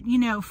knit, you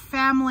know,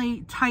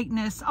 family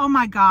tightness. Oh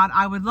my God,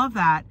 I would love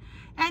that.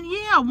 And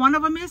yeah, one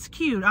of them is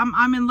cute.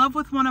 I'm in love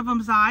with one of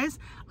them's eyes.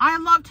 I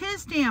loved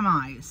his damn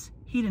eyes.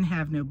 He didn't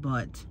have no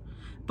butt.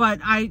 But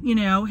you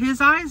know,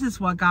 his eyes is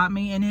what got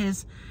me, and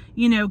his,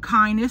 you know,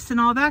 kindness and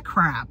all that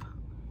crap.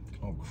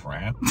 Oh,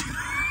 crap.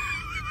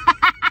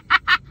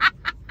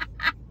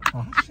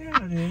 Oh,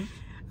 Saturday.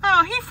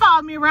 Oh, he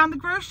followed me around the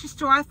grocery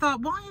store. I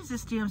thought, why is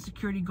this damn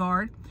security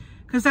guard?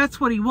 Because that's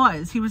what he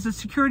was. He was a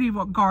security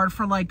guard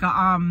for like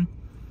a,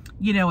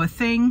 you know, a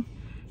thing,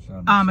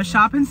 a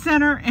shopping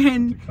center.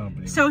 And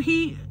so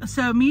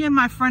me and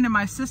my friend and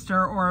my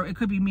sister, or it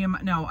could be me and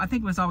no, I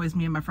think it was always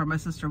me and my friend, my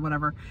sister,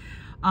 whatever,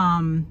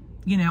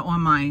 you know, on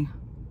my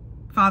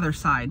father's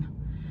side.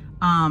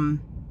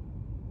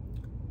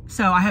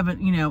 So I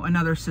have, you know,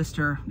 another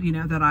sister, you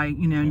know, that I,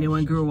 you know, knew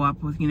and grew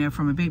up with, you know,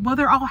 from a baby. Well,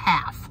 they're all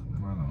half,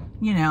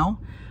 you know,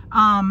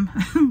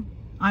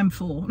 I'm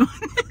full.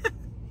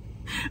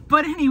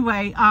 But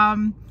anyway,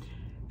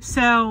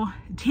 so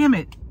damn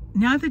it.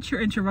 Now that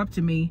you're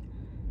interrupting me.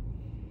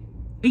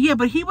 Yeah,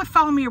 but he would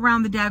follow me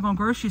around the daggone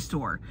grocery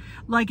store.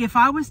 Like if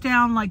I was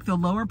down like the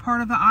lower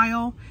part of the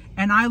aisle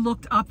and I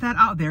looked up that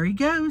aisle, there he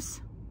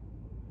goes.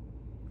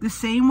 The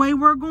same way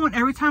we're going.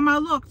 Every time I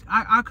looked,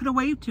 I could have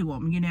waved to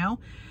him, you know?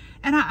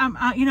 And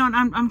you know, and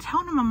I'm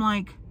telling him, I'm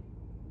like,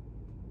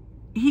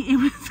 it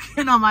was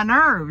getting on my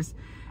nerves.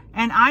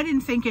 And I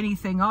didn't think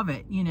anything of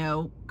it, you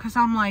know, because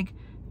I'm like,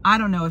 I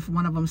don't know if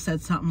one of them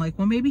said something like,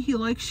 well, maybe he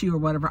likes you or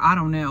whatever. I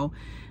don't know.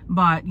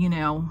 But, you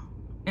know,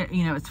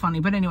 it's funny.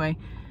 But anyway,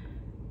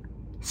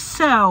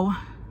 so,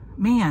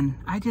 man,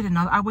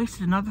 I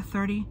wasted another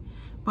 30.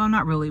 Well,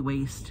 not really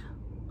waste.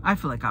 I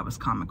feel like I was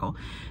comical.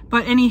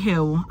 But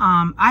anywho,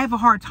 I have a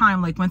hard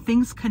time, like when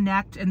things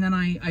connect and then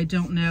I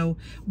don't know.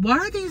 Why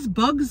are these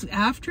bugs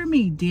after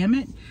me? Damn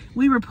it.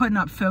 We were putting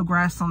up faux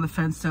grass on the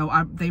fence, so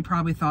they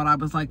probably thought I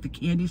was like the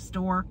candy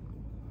store.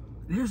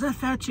 There's that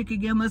fat chick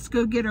again. Let's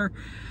go get her.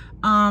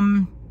 Oh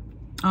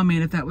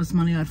man, if that was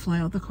money, I'd fly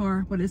out the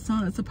car, but it's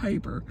not, it's a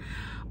paper.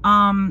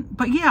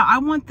 But yeah, I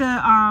want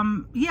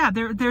the, yeah,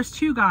 there's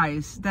two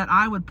guys that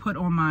I would put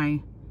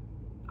on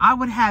I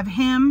would have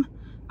him.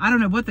 I don't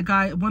know what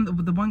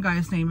the one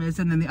guy's name is.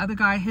 And then the other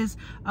guy,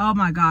 oh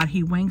my God,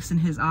 he winks in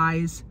his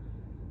eyes.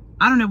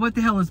 I don't know what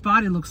the hell his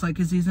body looks like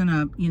because he's in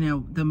a, you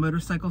know, the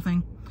motorcycle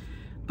thing.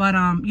 But,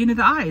 you know,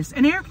 the eyes.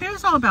 And Eric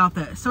knows all about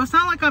this. So it's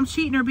not like I'm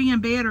cheating or being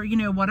bad or, you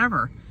know,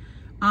 whatever.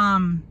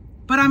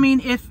 But I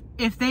mean,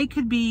 if they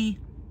could be,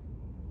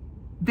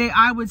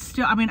 I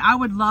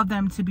would love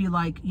them to be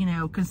like, you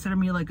know, consider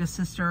me like a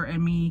sister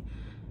and me,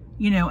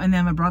 you know, and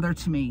then a brother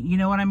to me. You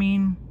know what I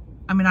mean?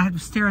 I mean, I have to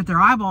stare at their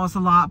eyeballs a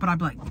lot, but I'd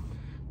be like,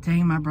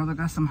 dang, my brother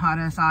got some hot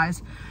ass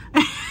eyes.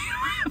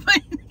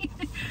 But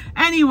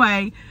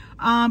anyway,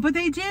 but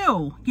they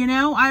do, you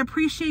know, I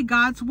appreciate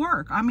God's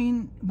work. I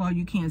mean, well,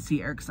 you can't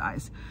see Eric's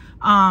eyes.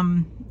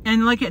 And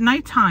like at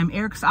nighttime,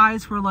 Eric's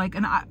eyes were like,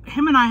 and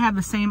him and I have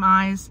the same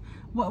eyes.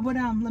 What,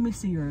 let me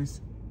see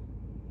yours.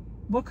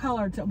 What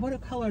color do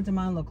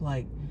mine look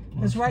like?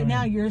 Because right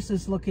now yours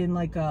is looking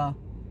like a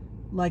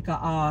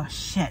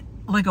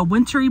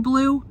wintry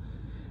blue.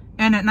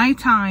 And at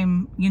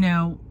nighttime, you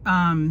know,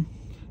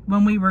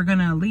 when we were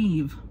gonna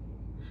leave,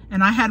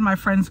 and I had my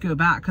friends go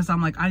back because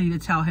I'm like, I need to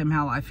tell him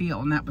how I feel,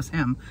 and that was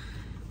him.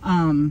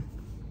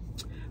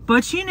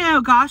 But you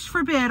know, gosh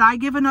forbid I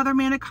give another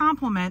man a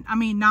compliment. I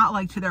mean, not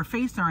like to their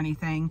face or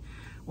anything,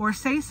 or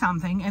say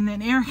something, and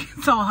then Eric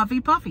gets all huffy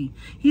puffy.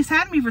 He's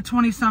had me for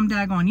 20 some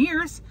daggone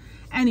years.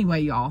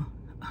 Anyway, y'all,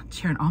 I'm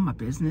sharing all my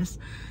business,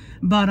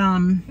 but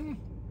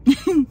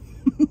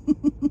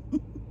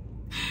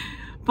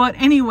but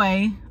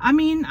anyway, I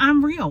mean,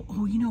 I'm real.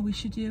 Oh, you know what we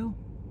should do?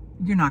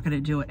 You're not going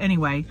to do it.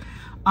 Anyway,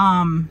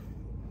 but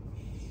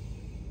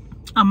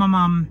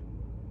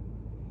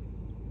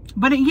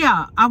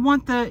yeah, I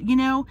want the, you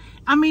know,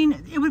 I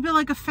mean, it would be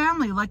like a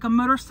family, like a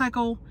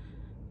motorcycle,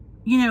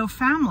 you know,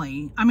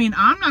 family. I mean,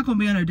 I'm not going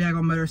to be on a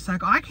daggone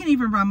motorcycle. I can't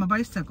even ride my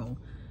bicycle.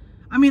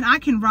 I mean, I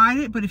can ride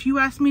it, but if you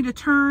ask me to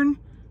turn,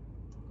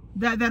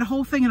 that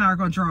whole thing and I are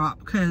going to drop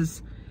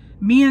because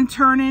me and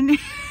turning,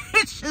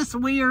 it's just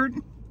weird.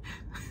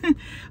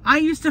 I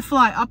used to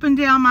fly up and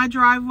down my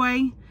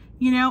driveway,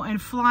 you know,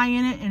 and fly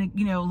in it and,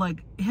 you know,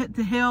 like hit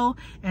the hill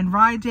and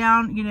ride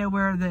down, you know,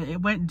 where it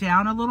went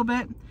down a little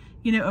bit,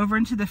 you know, over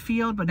into the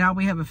field, but now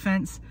we have a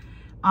fence.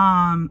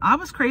 I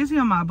was crazy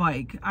on my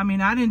bike. I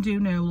mean, I didn't do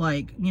no,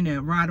 like, you know,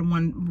 riding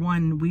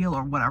one wheel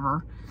or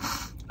whatever.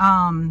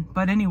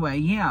 But anyway,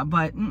 yeah,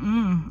 but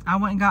I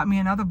went and got me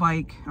another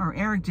bike, or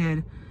Eric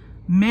did,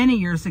 many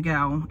years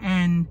ago.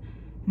 And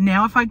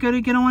now if I go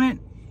to get on it,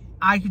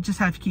 I could just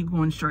have to keep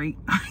going straight.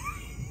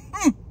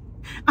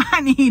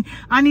 I need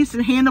some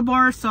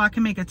handlebars so I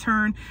can make a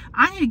turn.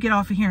 I need to get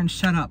off of here and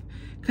shut up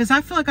because I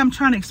feel like I'm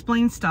trying to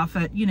explain stuff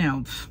that, you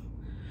know,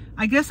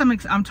 I guess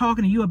I'm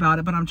talking to you about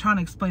it, but I'm trying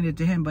to explain it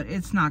to him, but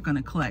it's not going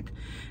to click.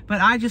 But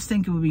I just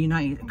think it would be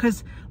nice,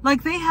 because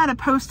like they had a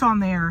post on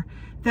there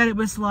that it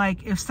was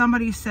like, if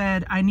somebody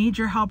said, I need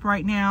your help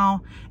right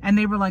now, and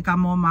they were like,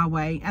 I'm on my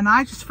way. And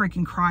I just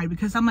freaking cried,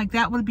 because I'm like,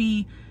 that would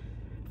be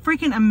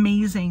freaking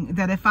amazing,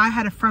 that if I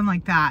had a friend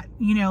like that,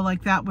 you know,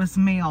 like that was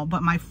male,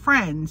 but my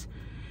friend,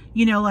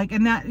 you know, like,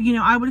 and that, you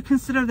know, I would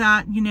consider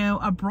that, you know,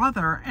 a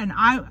brother, and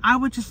I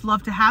would just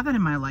love to have that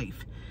in my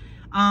life.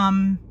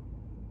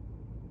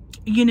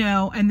 You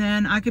know, and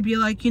then I could be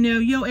like, you know,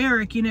 yo,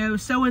 Eric, you know,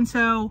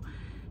 so-and-so,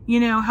 you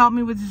know, help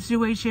me with the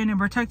situation and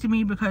protected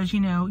me because, you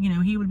know,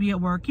 he would be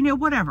at work, you know,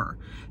 whatever.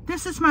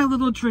 This is my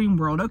little dream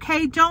world.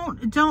 Okay.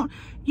 Don't,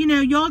 you know,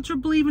 y'all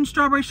believe in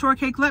strawberry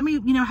shortcake. Let me,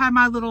 you know, have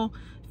my little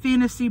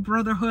fantasy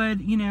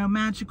brotherhood, you know,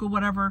 magical,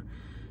 whatever.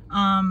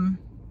 I'm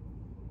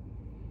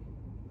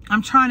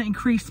trying to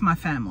increase my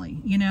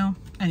family, you know,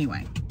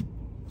 anyway,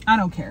 I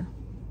don't care.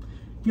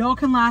 Y'all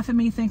can laugh at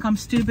me, think I'm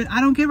stupid.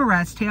 I don't give a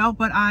rat's tail,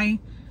 but I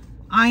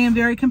am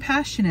very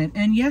compassionate,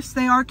 and yes,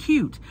 they are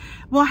cute.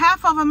 Well,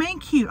 half of them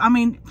ain't cute. I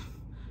mean,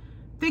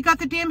 they got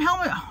the damn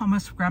helmet. Oh, I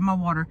must grab my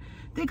water.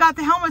 They got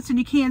the helmets and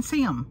you can't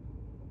see them.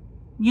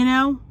 You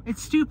know,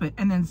 it's stupid.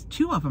 And then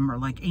 2 of them are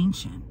like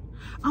ancient.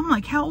 I'm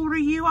like, how old are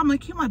you? I'm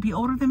like, you might be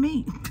older than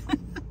me.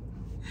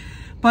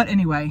 But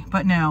anyway,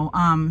 but no,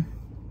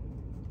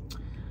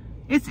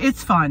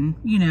 it's fun,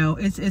 you know,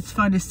 it's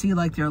fun to see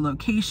like their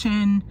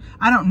location.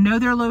 I don't know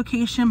their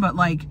location, but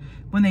like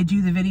when they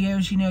do the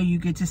videos, you know, you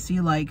get to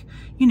see like,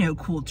 you know,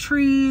 cool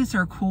trees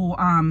or cool,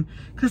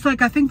 cause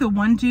like I think the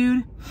one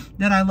dude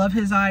that I love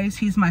his eyes,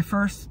 he's my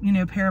first, you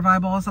know, pair of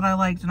eyeballs that I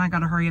liked, and I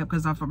gotta hurry up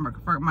because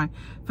my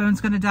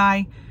phone's gonna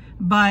die.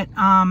 But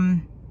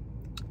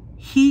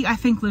he, I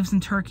think, lives in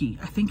Turkey.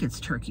 I think it's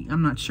Turkey.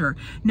 I'm not sure.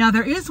 Now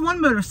there is one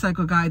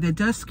motorcycle guy that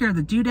does scare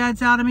the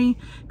doodads out of me,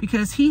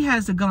 because he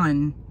has a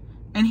gun.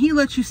 And he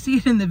lets you see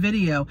it in the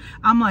video.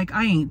 I'm like,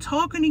 I ain't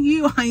talking to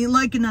you. I ain't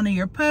liking none of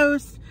your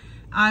posts.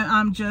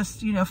 I'm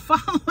just, you know,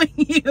 following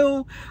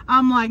you.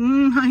 I'm like,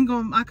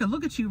 I could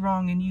look at you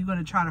wrong and you're going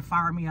to try to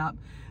fire me up.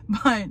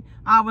 But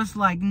I was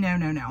like,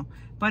 no.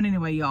 But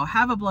anyway, y'all,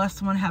 have a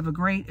blessed one. Have a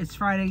great, it's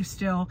Friday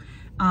still.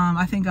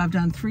 I think I've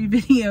done 3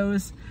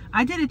 videos.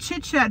 I did a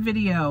chit chat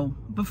video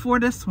before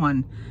this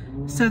one.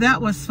 So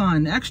that was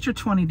fun. Extra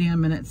 20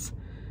 damn minutes.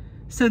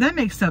 So that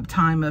makes up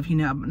time of, you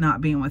know,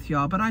 not being with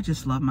y'all, but I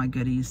just love my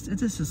goodies.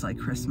 This is like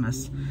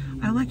Christmas.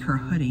 I like her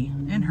hoodie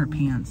and her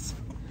pants.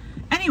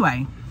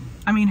 Anyway,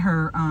 I mean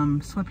her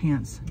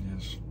sweatpants.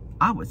 Yes.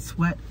 I would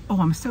sweat.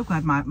 Oh, I'm so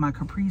glad my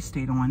capri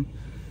stayed on.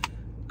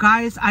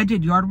 Guys, I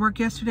did yard work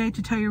yesterday,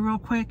 to tell you real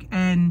quick,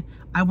 and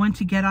I went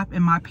to get up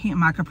and my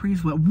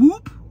capris went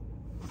whoop.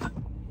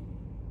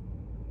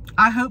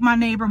 I hope my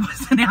neighbor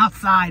wasn't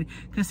outside,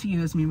 because he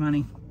owes me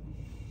money.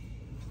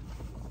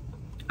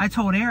 I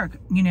told Eric,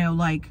 you know,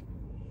 like,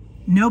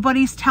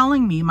 nobody's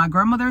telling me. My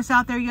grandmother's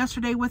out there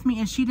yesterday with me,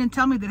 and she didn't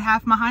tell me that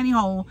half my hiney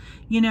hole,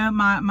 you know,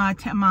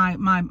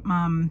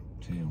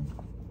 tail.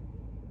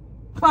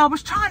 Well, I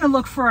was trying to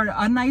look for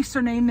a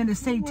nicer name than to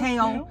say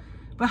tail,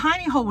 but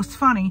hiney hole was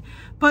funny.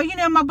 But, you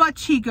know, my butt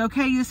cheek,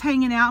 okay, is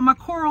hanging out. My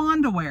coral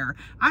underwear.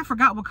 I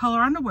forgot what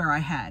color underwear I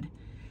had.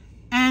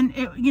 And,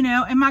 it, you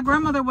know, and my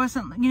grandmother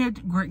wasn't, you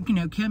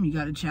know, Kim, you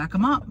got to jack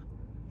them up.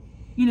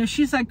 You know,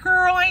 she's like,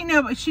 girl, ain't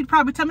nobody, she'd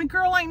probably tell me,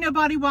 girl, ain't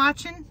nobody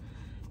watching.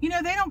 You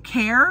know, they don't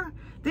care.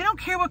 They don't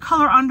care what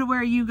color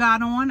underwear you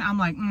got on. I'm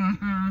like,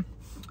 I'm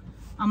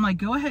like,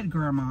 go ahead,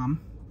 girl, mom.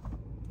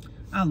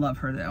 I love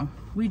her though.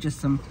 We just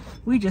some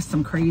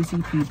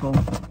crazy people.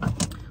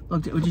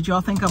 Look, did y'all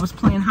think I was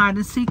playing hide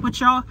and seek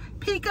with y'all?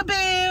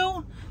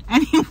 Peekaboo.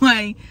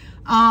 Anyway,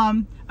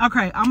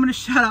 okay, I'm gonna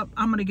shut up.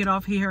 I'm gonna get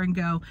off here and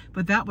go.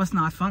 But that was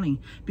not funny,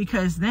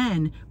 because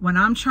then when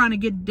I'm trying to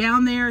get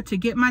down there to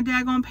get my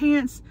daggone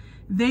pants,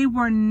 they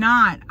were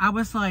not. I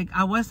was like,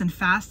 I wasn't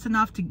fast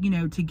enough to, you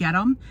know, to get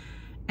them,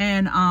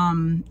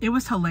 and it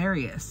was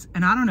hilarious.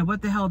 And I don't know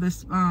what the hell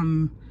this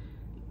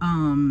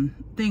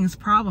thing's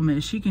problem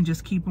is. She can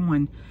just keep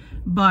on,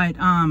 but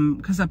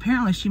because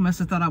apparently she must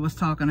have thought I was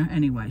talking to her.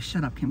 Anyway,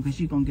 shut up, Kim, because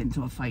you're gonna get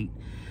into a fight.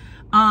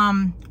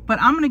 But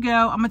I'm gonna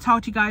go. I'm gonna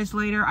talk to you guys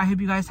later. I hope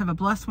you guys have a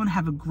blessed one.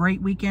 Have a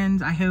great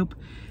weekend, I hope,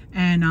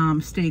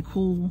 and stay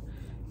cool.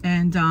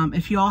 And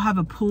if you all have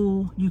a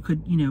pool, you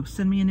could, you know,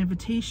 send me an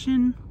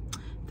invitation.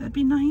 That'd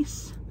be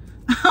nice.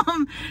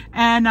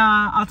 And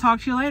I'll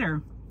talk to you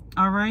later.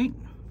 All right,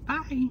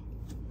 bye.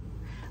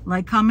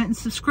 Like, comment, and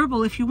subscribe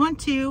if you want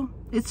to.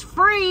 It's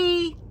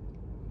free.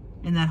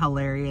 Isn't that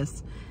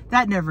hilarious?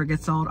 That never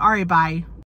gets old. All right, bye.